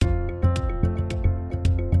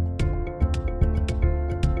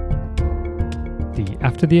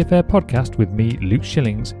After the Affair podcast with me, Luke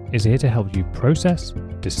Shillings, is here to help you process,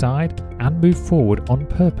 decide, and move forward on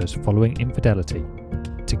purpose following infidelity.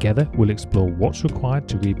 Together, we'll explore what's required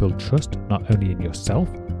to rebuild trust not only in yourself,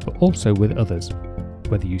 but also with others.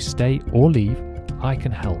 Whether you stay or leave, I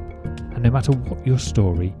can help. And no matter what your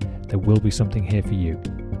story, there will be something here for you.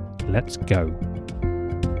 Let's go.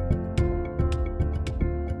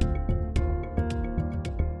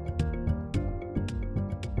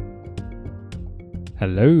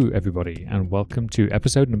 Hello everybody and welcome to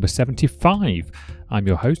episode number 75. I'm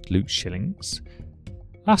your host Luke Shillings.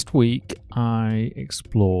 Last week I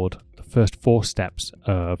explored the first 4 steps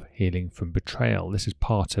of healing from betrayal. This is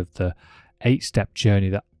part of the 8-step journey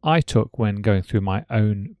that I took when going through my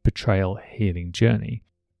own betrayal healing journey.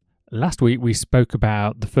 Last week we spoke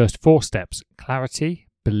about the first 4 steps: clarity,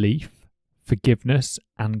 belief, forgiveness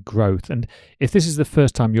and growth. And if this is the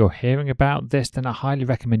first time you're hearing about this, then I highly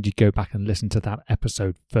recommend you go back and listen to that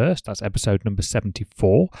episode first. That's episode number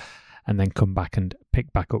 74, and then come back and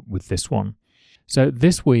pick back up with this one. So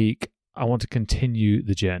this week I want to continue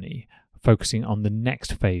the journey, focusing on the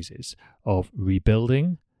next phases of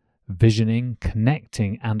rebuilding, visioning,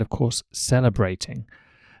 connecting, and of course celebrating.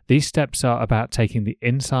 These steps are about taking the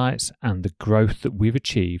insights and the growth that we've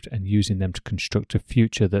achieved and using them to construct a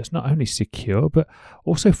future that's not only secure but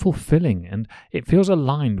also fulfilling, and it feels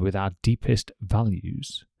aligned with our deepest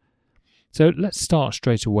values. So let's start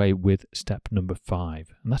straight away with step number 5,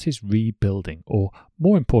 and that is rebuilding, or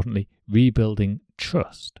more importantly, rebuilding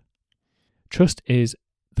trust. Trust is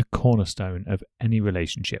the cornerstone of any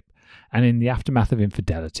relationship, and in the aftermath of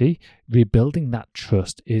infidelity, rebuilding that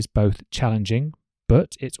trust is both challenging,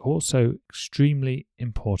 but it's also extremely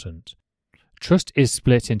important. Trust is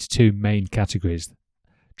split into 2 main categories: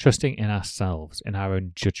 trusting in ourselves, in our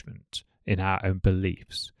own judgment, in our own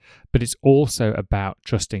beliefs. But it's also about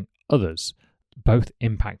trusting others. Both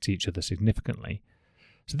impact each other significantly.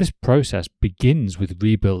 So this process begins with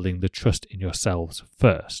rebuilding the trust in yourselves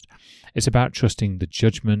first. It's about trusting the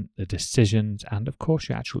judgment, the decisions, and of course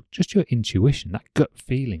your intuition, that gut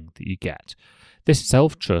feeling that you get. This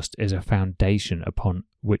self-trust is a foundation upon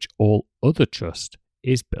which all other trust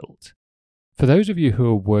is built. For those of you who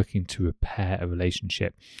are working to repair a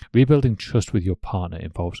relationship, rebuilding trust with your partner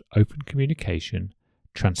involves open communication,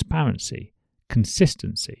 transparency,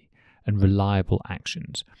 consistency, and reliable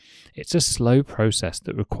actions. It's a slow process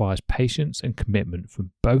that requires patience and commitment from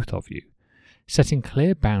both of you. Setting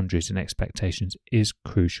clear boundaries and expectations is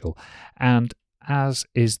crucial, and as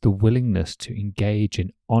is the willingness to engage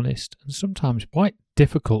in honest and sometimes quite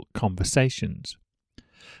difficult conversations.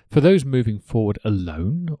 For those moving forward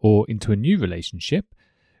alone or into a new relationship,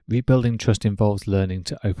 rebuilding trust involves learning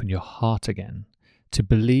to open your heart again, to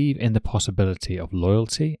believe in the possibility of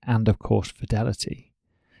loyalty and of course fidelity,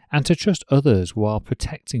 and to trust others while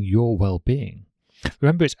protecting your well-being.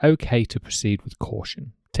 Remember, it's okay to proceed with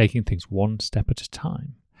caution, taking things one step at a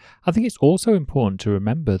time. I think it's also important to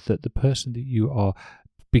remember that the person that you are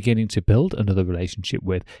beginning to build another relationship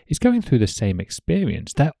with is going through the same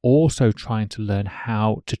experience. They're also trying to learn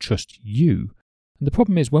how to trust you. And the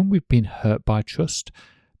problem is when we've been hurt by trust,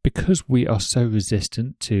 because we are so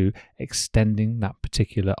resistant to extending that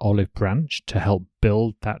particular olive branch to help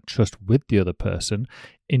build that trust with the other person,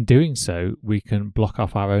 in doing so, we can block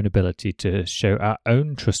off our own ability to show our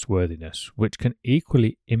own trustworthiness, which can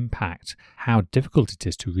equally impact how difficult it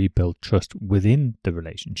is to rebuild trust within the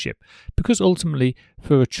relationship. Because ultimately,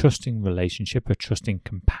 for a trusting relationship, a trusting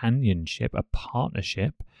companionship, a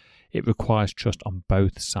partnership, it requires trust on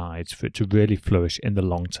both sides for it to really flourish in the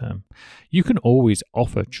long term. You can always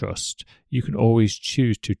offer trust. You can always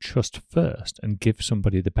choose to trust first and give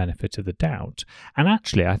somebody the benefit of the doubt. And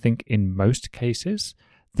actually, I think in most cases,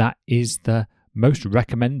 that is the most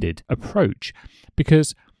recommended approach.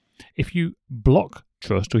 Because if you block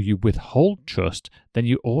trust or you withhold trust, then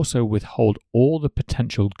you also withhold all the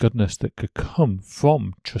potential goodness that could come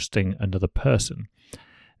from trusting another person.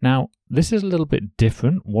 Now, this is a little bit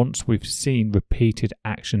different once we've seen repeated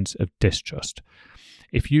actions of distrust.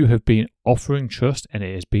 If you have been offering trust and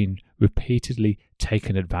it has been repeatedly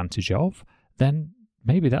taken advantage of, then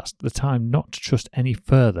maybe that's the time not to trust any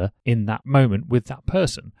further in that moment with that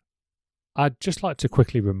person. I'd just like to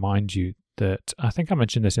quickly remind you that, I think I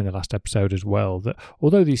mentioned this in the last episode as well, that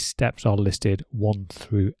although these steps are listed 1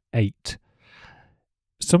 through 8,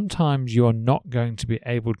 sometimes you are not going to be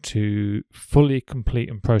able to fully complete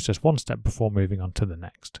and process one step before moving on to the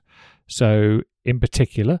next. So in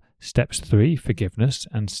particular, steps 3, forgiveness,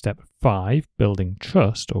 and step 5, building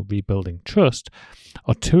trust or rebuilding trust,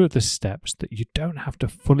 are 2 of the steps that you don't have to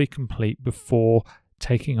fully complete before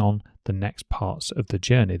taking on the next parts of the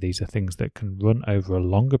journey. These are things that can run over a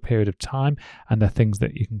longer period of time, and they're things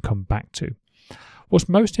that you can come back to. What's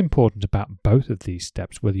most important about both of these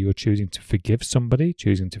steps, whether you're choosing to forgive somebody,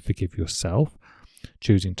 choosing to forgive yourself,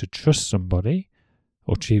 choosing to trust somebody,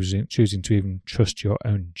 or choosing to even trust your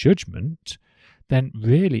own judgment, then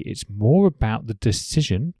really it's more about the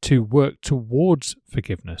decision to work towards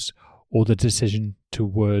forgiveness, or the decision to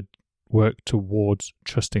work towards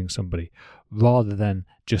trusting somebody, rather than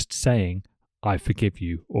just saying, I forgive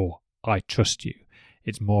you or I trust you.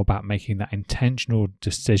 It's more about making that intentional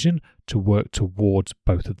decision to work towards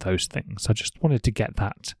both of those things. I just wanted to get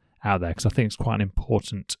that out there because I think it's quite an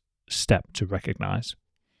important step to recognize.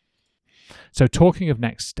 So talking of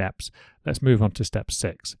next steps, let's move on to step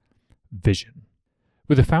 6, vision.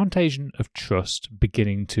 With the foundation of trust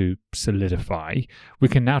beginning to solidify, we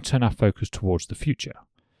can now turn our focus towards the future.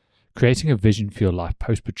 Creating a vision for your life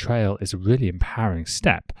post-betrayal is a really empowering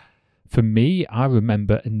step. For me, I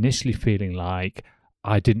remember initially feeling like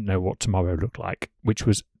I didn't know what tomorrow looked like, which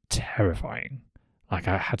was terrifying. Like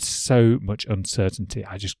I had so much uncertainty,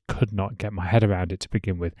 I just could not get my head around it to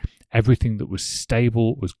begin with. Everything that was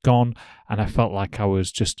stable was gone, and I felt like I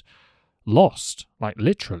was just lost, like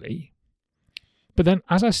literally. But then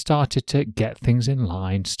as I started to get things in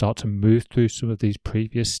line, start to move through some of these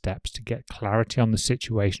previous steps to get clarity on the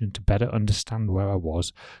situation and to better understand where I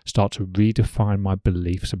was, start to redefine my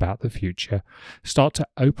beliefs about the future, start to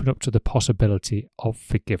open up to the possibility of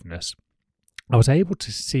forgiveness, I was able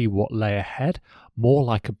to see what lay ahead more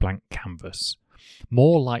like a blank canvas,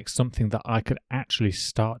 more like something that I could actually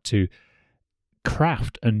start to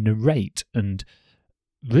craft and narrate and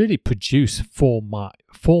really produce for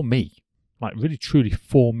me. Like really truly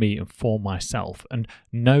for me and for myself, and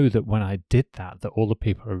know that when I did that all the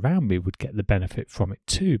people around me would get the benefit from it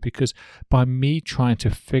too, because by me trying to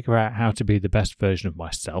figure out how to be the best version of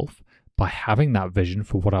myself, by having that vision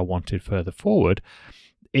for what I wanted further forward,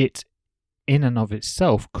 it in and of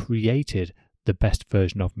itself created the best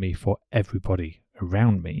version of me for everybody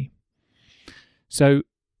around me. So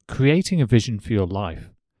creating a vision for your life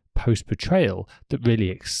post-betrayal that really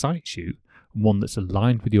excites you, one that's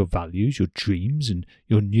aligned with your values, your dreams, and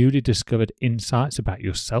your newly discovered insights about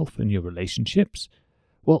yourself and your relationships,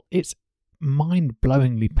 well, it's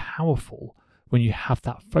mind-blowingly powerful when you have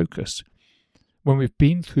that focus. When we've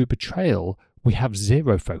been through betrayal, we have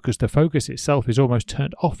zero focus. The focus itself is almost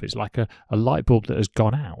turned off. It's like a light bulb that has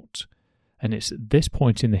gone out. And it's at this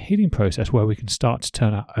point in the healing process where we can start to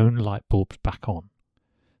turn our own light bulbs back on.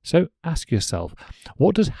 So ask yourself,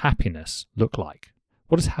 what does happiness look like?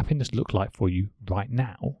 What does happiness look like for you right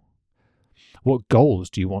now? What goals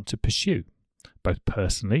do you want to pursue, both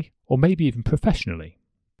personally or maybe even professionally?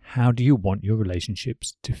 How do you want your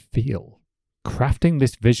relationships to feel? Crafting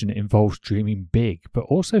this vision involves dreaming big, but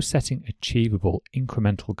also setting achievable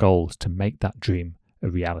incremental goals to make that dream a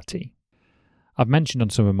reality. I've mentioned on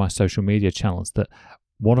some of my social media channels that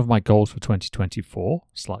one of my goals for 2024,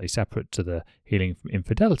 slightly separate to the healing from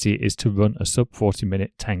infidelity, is to run a sub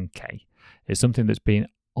 40-minute 10K. It's something that's been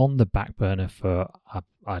on the back burner for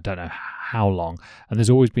I don't know how long, and there's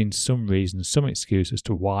always been some reason, some excuse as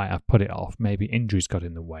to why I've put it off. Maybe injuries got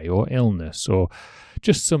in the way, or illness, or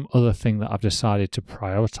just some other thing that I've decided to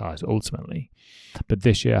prioritize ultimately. But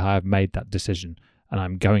this year I have made that decision, and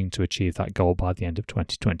I'm going to achieve that goal by the end of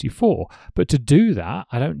 2024. But to do that,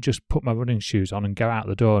 I don't just put my running shoes on and go out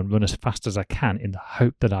the door and run as fast as I can in the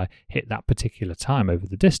hope that I hit that particular time over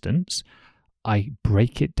the distance. I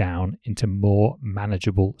break it down into more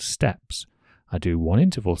manageable steps. I do one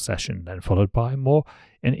interval session, then followed by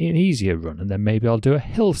an easier run, and then maybe I'll do a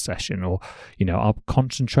hill session, or I'll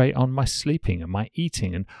concentrate on my sleeping and my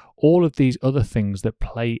eating and all of these other things that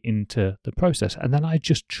play into the process. And then I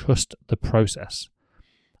just trust the process.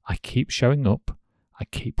 I keep showing up, I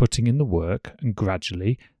keep putting in the work, and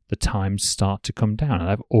gradually the times start to come down, and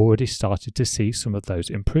I've already started to see some of those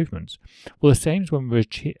improvements. Well, the same as when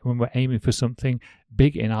we're aiming for something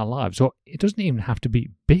big in our lives, or it doesn't even have to be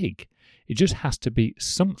big. It just has to be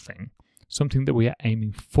something that we are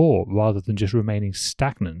aiming for, rather than just remaining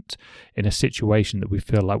stagnant in a situation that we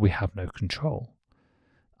feel like we have no control.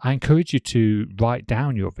 I encourage you to write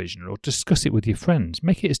down your vision or discuss it with your friends.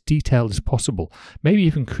 Make it as detailed as possible. Maybe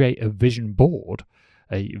even create a vision board,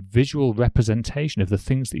 a visual representation of the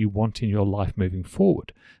things that you want in your life moving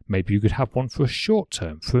forward. Maybe you could have one for a short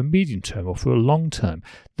term, for a medium term, or for a long term.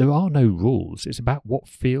 There are no rules. It's about what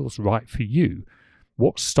feels right for you.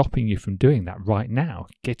 What's stopping you from doing that right now?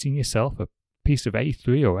 Getting yourself a piece of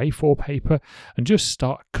A3 or A4 paper and just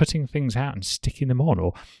start cutting things out and sticking them on.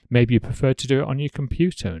 Or maybe you prefer to do it on your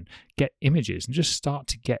computer and get images and just start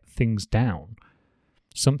to get things down.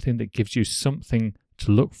 something that gives you something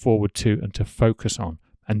to look forward to and to focus on.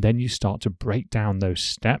 And then you start to break down those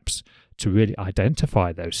steps to really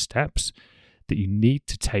identify those steps that you need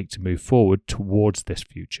to take to move forward towards this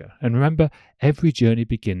future. And remember, every journey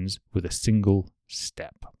begins with a single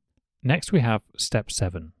step. Next, we have step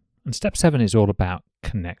 7. And step 7 is all about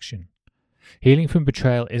connection. Healing from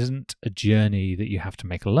betrayal isn't a journey that you have to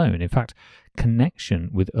make alone. In fact, connection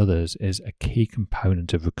with others is a key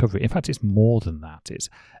component of recovery. In fact, it's more than that. It's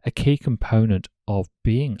a key component of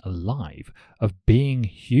being alive, of being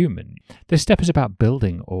human. This step is about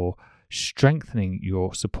building or strengthening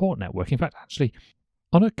your support network. In fact, actually,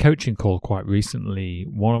 on a coaching call quite recently,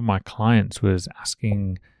 one of my clients was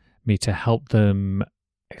asking me to help them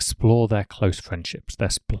explore their close friendships,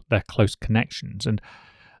 their close connections. And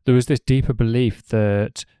there was this deeper belief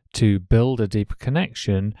that to build a deeper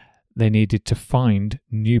connection, they needed to find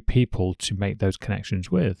new people to make those connections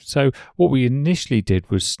with. So what we initially did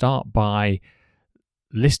was start by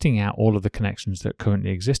listing out all of the connections that currently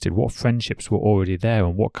existed, what friendships were already there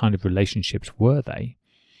and what kind of relationships were they.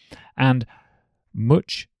 And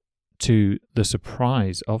much to the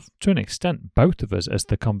surprise of, to an extent, both of us as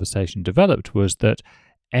the conversation developed, was that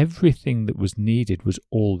everything that was needed was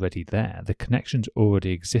already there. The connections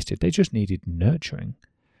already existed. They just needed nurturing.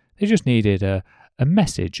 They just needed a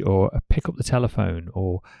message or a pick up the telephone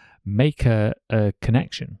or make a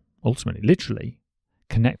connection, ultimately, literally.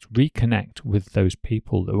 Reconnect with those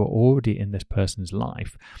people that were already in this person's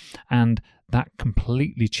life. And that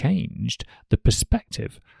completely changed the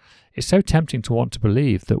perspective. It's so tempting to want to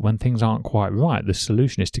believe that when things aren't quite right, the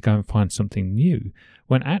solution is to go and find something new,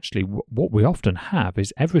 when actually what we often have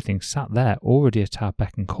is everything sat there already at our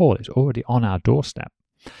beck and call. It's already on our doorstep.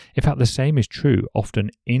 In fact, the same is true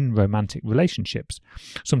often in romantic relationships.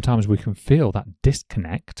 Sometimes we can feel that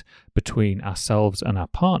disconnect between ourselves and our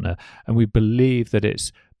partner, and we believe that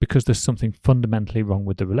it's because there's something fundamentally wrong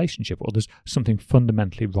with the relationship, or there's something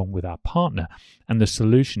fundamentally wrong with our partner, and the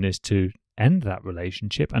solution is to end that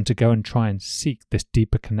relationship and to go and try and seek this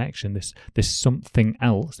deeper connection, this something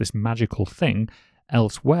else, this magical thing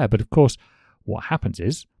elsewhere. But of course, what happens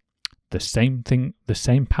is the same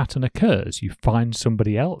pattern occurs. You find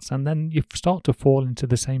somebody else and then you start to fall into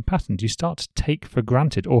the same patterns. You start to take for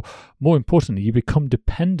granted, or more importantly, you become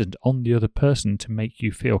dependent on the other person to make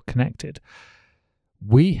you feel connected.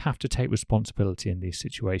 We have to take responsibility in these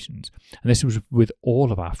situations. And this was with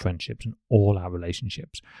all of our friendships and all our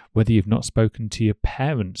relationships. Whether you've not spoken to your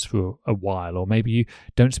parents for a while, or maybe you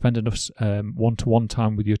don't spend enough one-to-one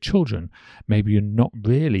time with your children. Maybe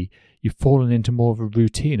you've fallen into more of a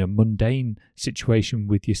routine, a mundane situation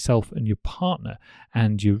with yourself and your partner,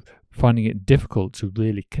 and you're finding it difficult to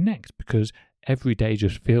really connect because every day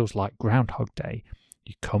just feels like Groundhog Day.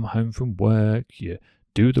 You come home from work, you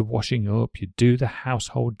do the washing up, you do the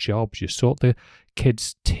household jobs, you sort the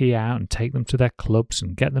kids' tea out and take them to their clubs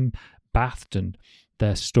and get them bathed and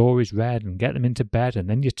their stories read and get them into bed, and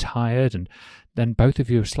then you're tired, and then both of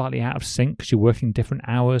you are slightly out of sync because you're working different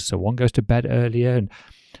hours, so one goes to bed earlier, and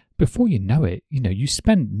before you know it, you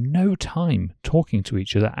spend no time talking to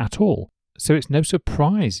each other at all. So it's no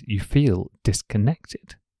surprise you feel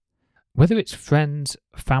disconnected. Whether it's friends,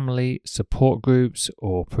 family, support groups,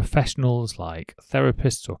 or professionals like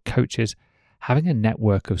therapists or coaches, having a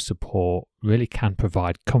network of support really can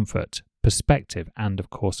provide comfort, perspective, and of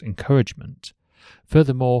course, encouragement.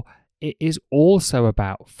 Furthermore, it is also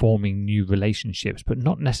about forming new relationships, but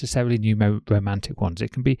not necessarily new romantic ones.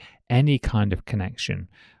 It can be any kind of connection,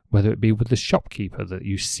 whether it be with the shopkeeper that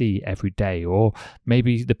you see every day, or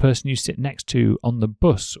maybe the person you sit next to on the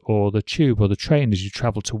bus or the tube or the train as you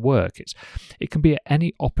travel to work. It can be at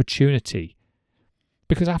any opportunity.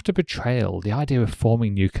 Because after betrayal, the idea of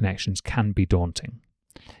forming new connections can be daunting.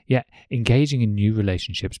 Yet, engaging in new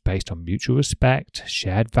relationships based on mutual respect,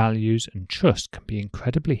 shared values, and trust can be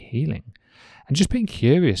incredibly healing. And just being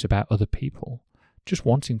curious about other people, just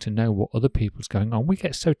wanting to know what other people's going on. We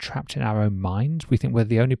get so trapped in our own minds. We think we're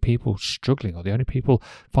the only people struggling or the only people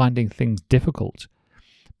finding things difficult.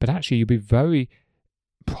 But actually,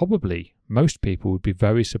 most people would be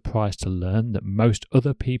very surprised to learn that most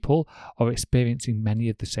other people are experiencing many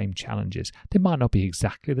of the same challenges. They might not be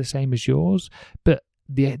exactly the same as yours, but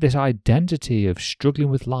this identity of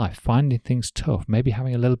struggling with life, finding things tough, maybe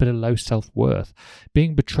having a little bit of low self-worth,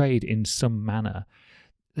 being betrayed in some manner,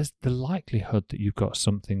 there's the likelihood that you've got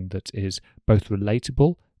something that is both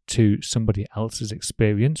relatable to somebody else's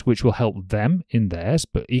experience, which will help them in theirs,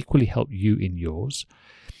 but equally help you in yours.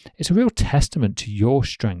 It's a real testament to your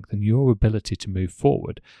strength and your ability to move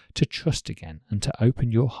forward, to trust again, and to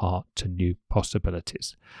open your heart to new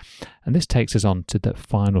possibilities. And this takes us on to the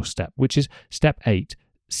final step, which is step 8,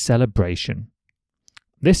 celebration.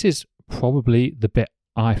 This is probably the bit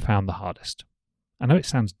I found the hardest. I know it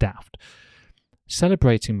sounds daft.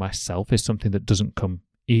 Celebrating myself is something that doesn't come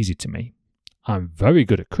easy to me. I'm very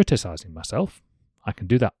good at criticizing myself. I can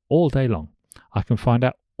do that all day long. I can find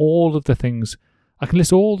out all of the things, I can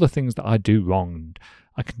list all the things that I do wrong, and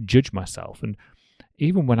I can judge myself. And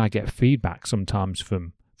even when I get feedback sometimes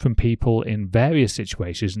from people in various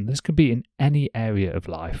situations, and this can be in any area of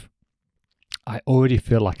life, I already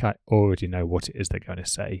feel like I already know what it is they're going to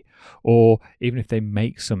say. Or even if they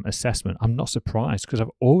make some assessment, I'm not surprised because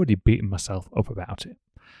I've already beaten myself up about it.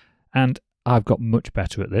 And I've got much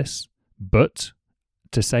better at this, but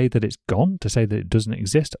to say that it's gone, to say that it doesn't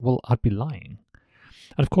exist, well, I'd be lying.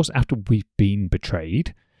 And of course, after we've been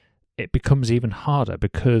betrayed, it becomes even harder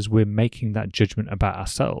because we're making that judgment about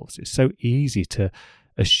ourselves. It's so easy to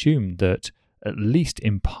assume that, at least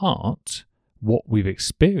in part, what we've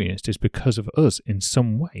experienced is because of us in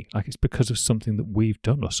some way, like it's because of something that we've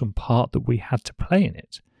done or some part that we had to play in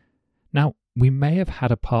it. Now, we may have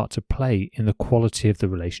had a part to play in the quality of the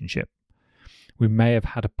relationship. We may have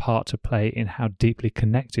had a part to play in how deeply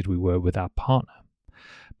connected we were with our partner.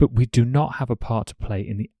 But we do not have a part to play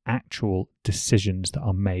in the actual decisions that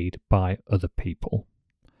are made by other people.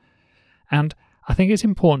 And I think it's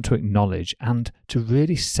important to acknowledge and to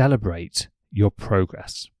really celebrate your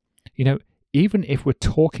progress. You know, even if we're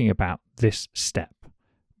talking about this step,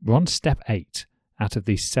 we're on step 8 out of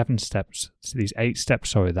these 8 steps,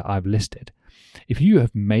 that I've listed. If you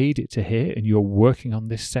have made it to here and you're working on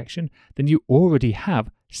this section, then you already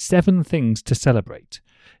have 7 things to celebrate.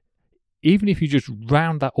 Even if you just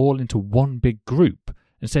round that all into one big group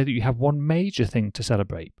and say that you have one major thing to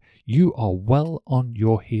celebrate, you are well on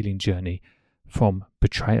your healing journey from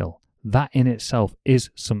betrayal. That in itself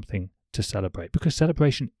is something to celebrate, because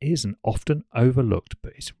celebration is an often overlooked,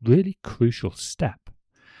 but it's a really crucial step.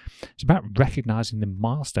 It's about recognizing the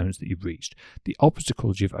milestones that you've reached, the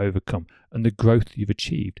obstacles you've overcome, and the growth that you've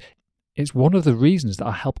achieved. It's one of the reasons that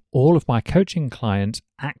I help all of my coaching clients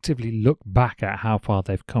actively look back at how far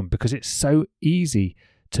they've come, because it's so easy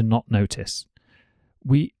to not notice.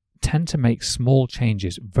 We tend to make small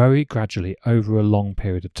changes very gradually over a long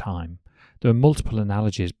period of time. There are multiple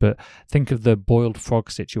analogies, but think of the boiled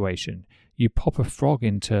frog situation. You pop a frog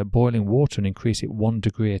into boiling water and increase it 1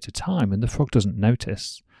 degree at a time, and the frog doesn't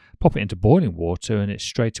notice. Pop it into boiling water and it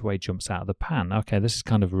straight away jumps out of the pan. Okay, this is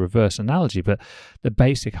kind of a reverse analogy, but the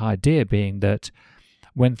basic idea being that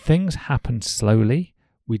when things happen slowly,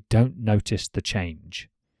 we don't notice the change.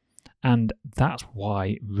 And that's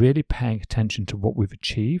why really paying attention to what we've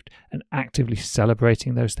achieved and actively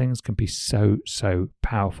celebrating those things can be so, so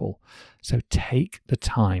powerful. So take the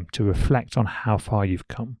time to reflect on how far you've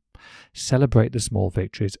come. Celebrate the small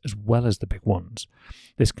victories as well as the big ones.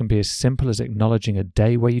 This can be as simple as acknowledging a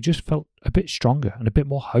day where you just felt a bit stronger and a bit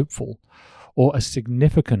more hopeful, or as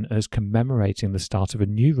significant as commemorating the start of a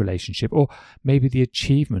new relationship, or maybe the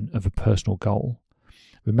achievement of a personal goal.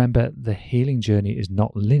 Remember, the healing journey is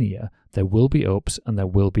not linear. There will be ups and there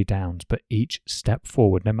will be downs, but each step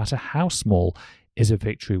forward, no matter how small, is a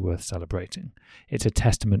victory worth celebrating. It's a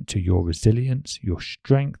testament to your resilience, your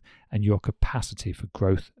strength, and your capacity for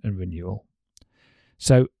growth and renewal.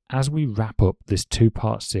 So, as we wrap up this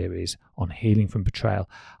 2-part series on healing from betrayal,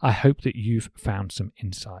 I hope that you've found some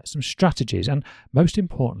insights, some strategies, and most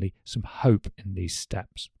importantly, some hope in these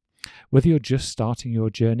steps. Whether you're just starting your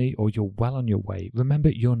journey or you're well on your way, remember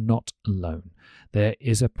you're not alone. There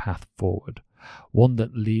is a path forward, one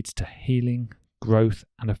that leads to healing, growth,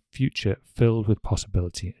 and a future filled with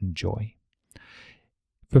possibility and joy.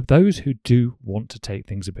 For those who do want to take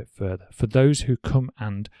things a bit further, for those who come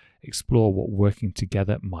and explore what working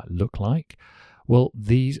together might look like, well,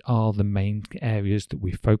 these are the main areas that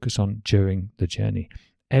we focus on during the journey.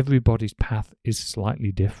 Everybody's path is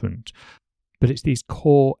slightly different, but it's these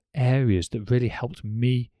core areas that really helped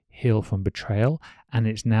me heal from betrayal, and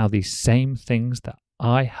it's now these same things that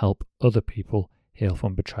I help other people heal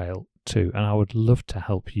from betrayal too, and I would love to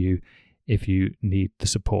help you if you need the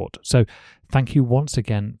support. So thank you once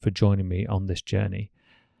again for joining me on this journey.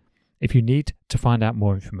 If you need to find out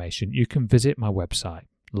more information, you can visit my website,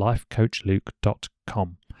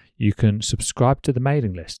 lifecoachluke.com. You can subscribe to the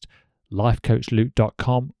mailing list,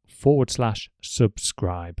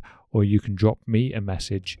 lifecoachluke.com/subscribe, or you can drop me a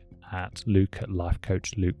message at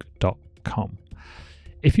luke@lifecoachluke.com.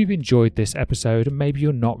 If you've enjoyed this episode and maybe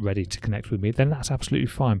you're not ready to connect with me, then that's absolutely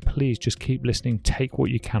fine. Please just keep listening, take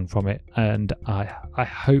what you can from it, and I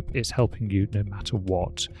hope it's helping you no matter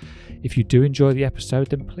what. If you do enjoy the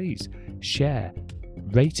episode, then please share,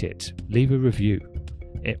 rate it, leave a review.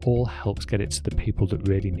 It all helps get it to the people that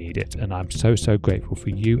really need it, and I'm so grateful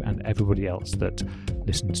for you and everybody else that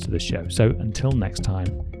listens to the show. So until next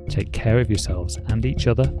time, take care of yourselves and each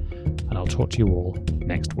other, and I'll talk to you all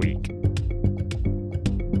next week.